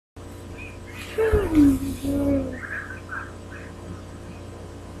Oh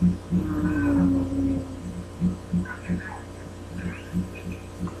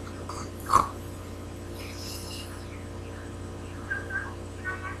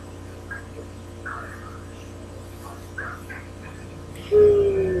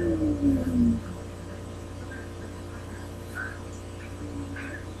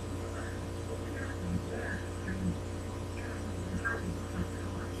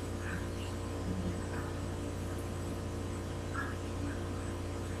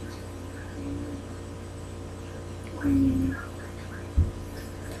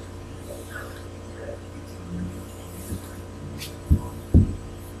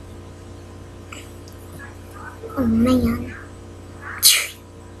man.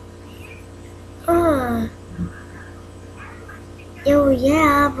 Oh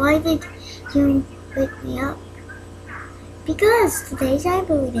yeah, why did you wake me up? Because today's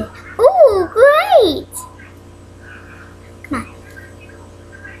Library Day. Oh, great! Come on.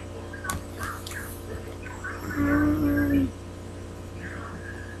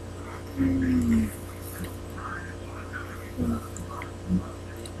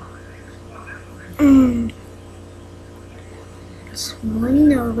 It's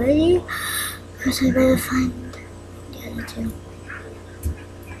morning already, because I better find the other two.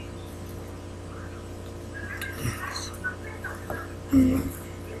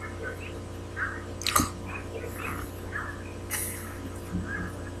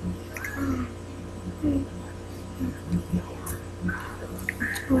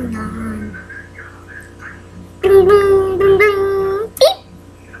 What's going on? Ding, ding, ding, ding. Beep.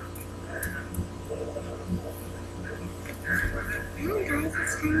 Come on, guys,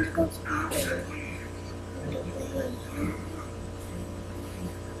 it's time to go to bed.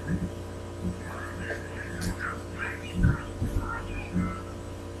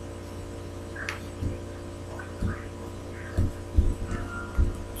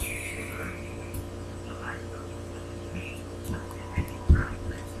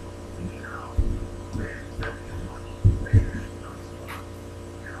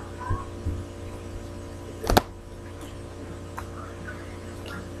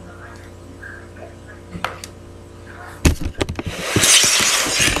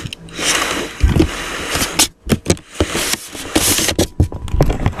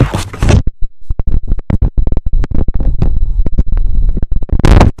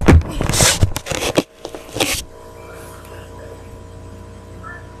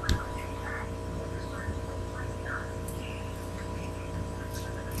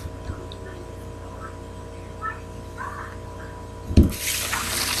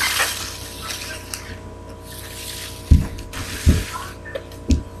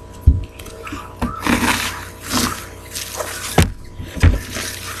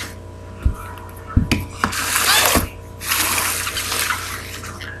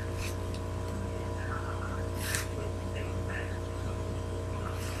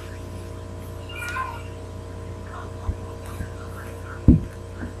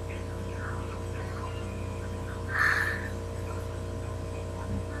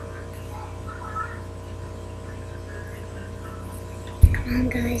 Come on,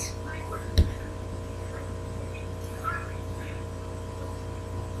 guys.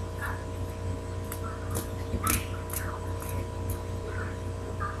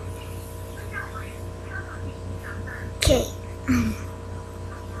 Okay.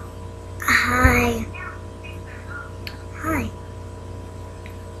 Hi.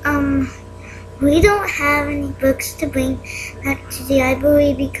 We don't have any books to bring back to the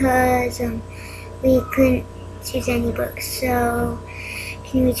library because we couldn't choose any books. So,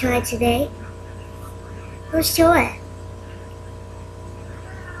 can we try today? Let's try it.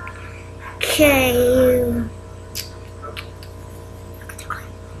 Okay.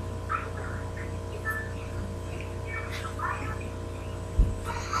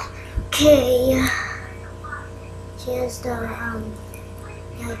 Okay. Here's the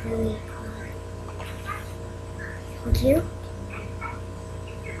library card. Thank you.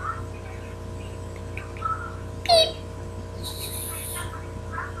 Beep.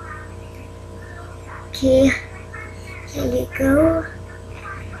 Okay. Here you go.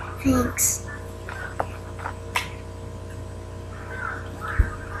 Thanks.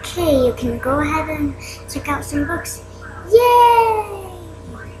 Okay, you can go ahead and check out some books. Yay!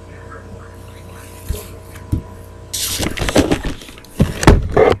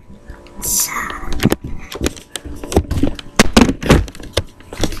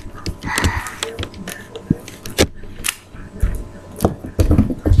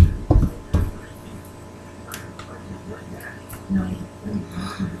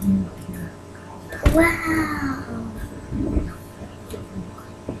 Wow.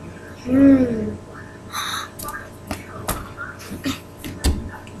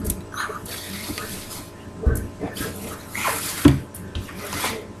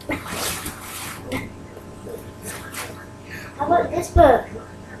 How about this book?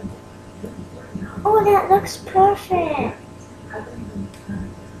 Oh, that looks perfect.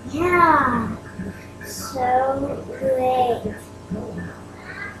 Yeah. So great.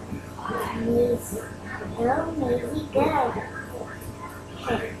 Please. Oh, maybe good.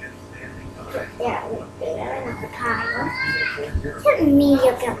 Okay. Yeah, there in the pile. Let me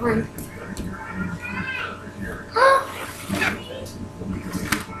look at one.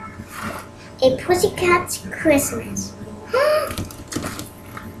 A Pussycat's Christmas.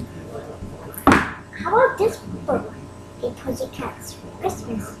 How about this book? A Pussycat's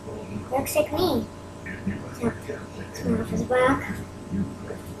Christmas. Looks like me. So, small for the book.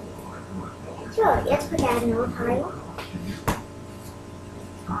 Sure, let's put that in our pile.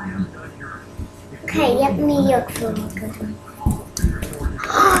 Okay, let me look for a good one.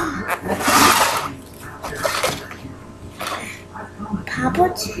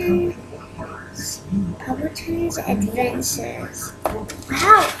 Poppleton's Adventures.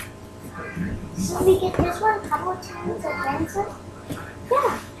 Wow! So we get this one, Poppleton's Adventures?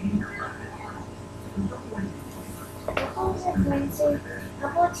 Yeah.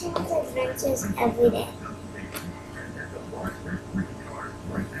 Poppleton's Adventures every day.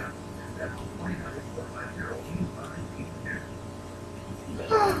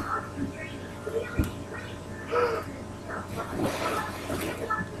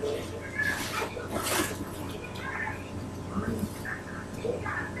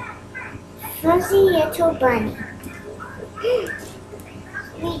 Fuzzy little bunny.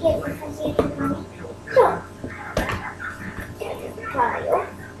 We get the fuzzy little bunny. Sure. There's a pile.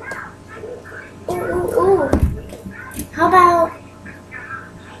 Ooh. How about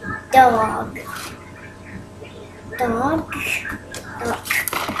dog? Dog.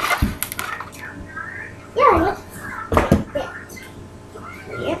 Yeah,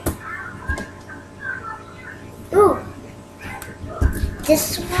 Yep. Ooh.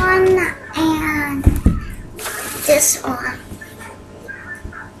 This one and this one.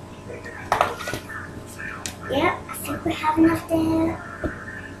 Yep, I think we have enough there.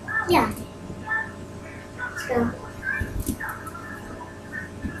 Yeah. Let's go.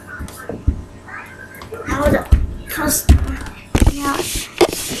 How the first now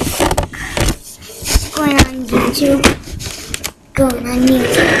going on YouTube. Going on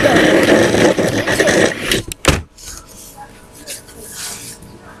YouTube.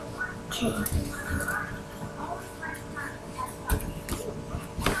 Okay.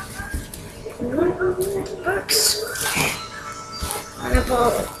 Books. What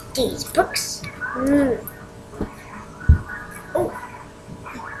about these books? Oh.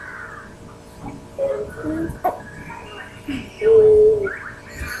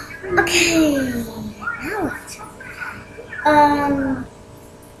 Okay. Now what?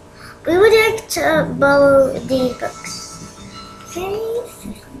 We would like to borrow the books. Okay.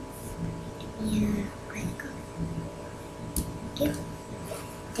 Yeah. Okay.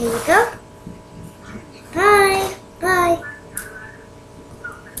 There you go. Bye. Bye.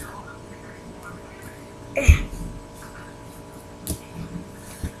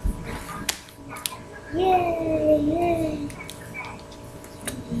 Yay.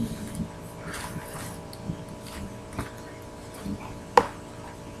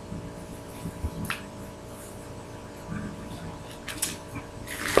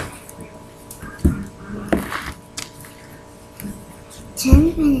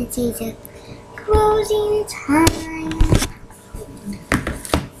 10 minutes is a closing time.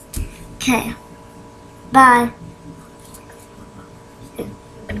 Okay. Bye.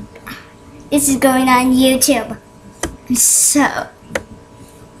 This is going on YouTube. So,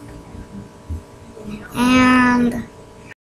 and